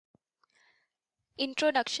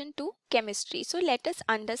Introduction to chemistry. So let us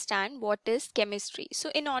understand what is chemistry.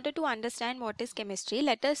 So in order to understand what is chemistry,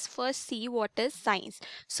 let us first see what is science.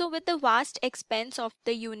 So with the vast expanse of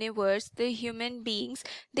the universe, the human beings,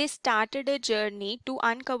 they started a journey to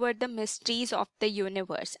uncover the mysteries of the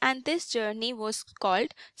universe, and this journey was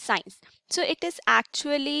called science. So it is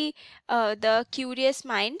actually the curious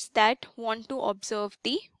minds that want to observe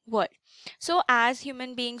the world. So as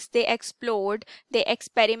human beings, they explored, they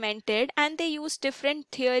experimented, and they used different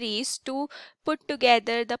theories to put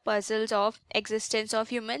together the puzzles of existence of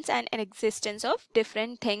humans and an existence of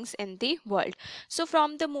different things in the world. So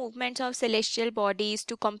from the movements of celestial bodies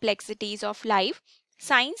to complexities of life,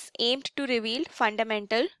 science aimed to reveal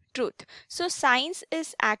fundamental truth. So science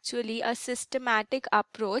is actually a systematic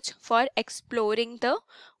approach for exploring the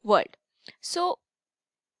world. So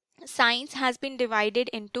science has been divided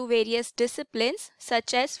into various disciplines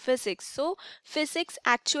such as physics. So physics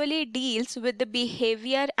actually deals with the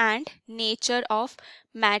behavior and nature of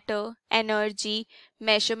matter, energy,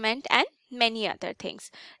 measurement, and many other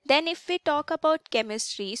things. Then if we talk about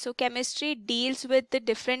chemistry, so chemistry deals with the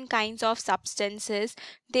different kinds of substances,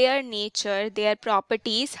 their nature, their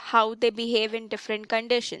properties, how they behave in different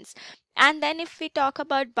conditions. And then if we talk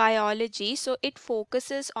about biology, so it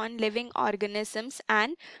focuses on living organisms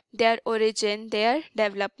and their origin, their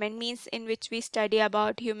development, means in which we study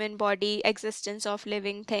about human body, existence of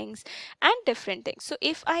living things, and different things. So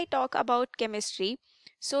if I talk about chemistry,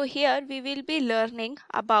 so here we will be learning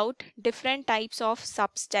about different types of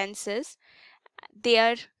substances,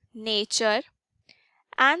 their nature,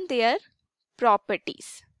 and their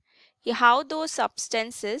properties, how those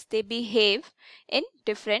substances they behave in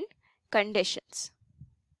different conditions.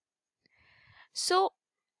 So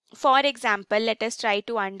for example, let us try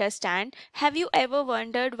to understand. Have you ever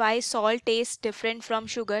wondered why salt tastes different from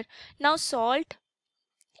sugar? Now, salt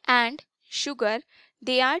and sugar,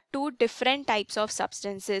 they are two different types of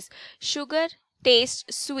substances. Sugar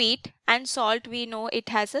tastes sweet and salt, we know it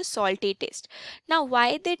has a salty taste. Now,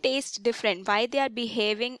 why they taste different, why they are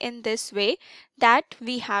behaving in this way, that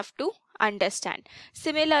we have to understand.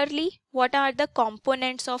 Similarly, what are the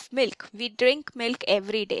components of milk? We drink milk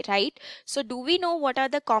every day, right? So do we know what are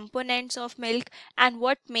the components of milk and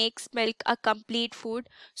what makes milk a complete food?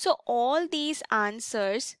 So all these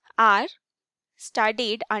answers are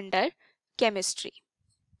studied under chemistry.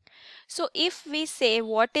 So if we say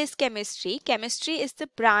what is chemistry, chemistry is the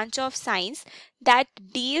branch of science that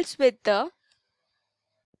deals with the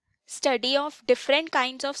study of different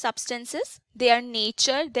kinds of substances, their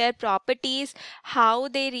nature, their properties, how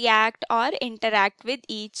they react or interact with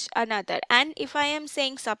each another. And if I am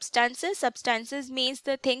saying substances, substances means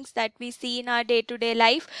the things that we see in our day-to-day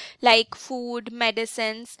life, like food,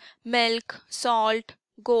 medicines, milk, salt,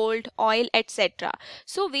 gold, oil, etc.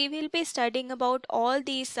 So we will be studying about all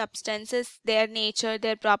these substances, their nature,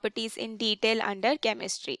 their properties in detail under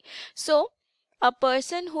chemistry. So a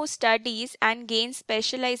person who studies and gains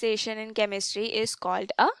specialization in chemistry is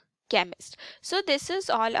called a chemist. So this is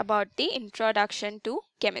all about the introduction to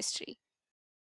chemistry.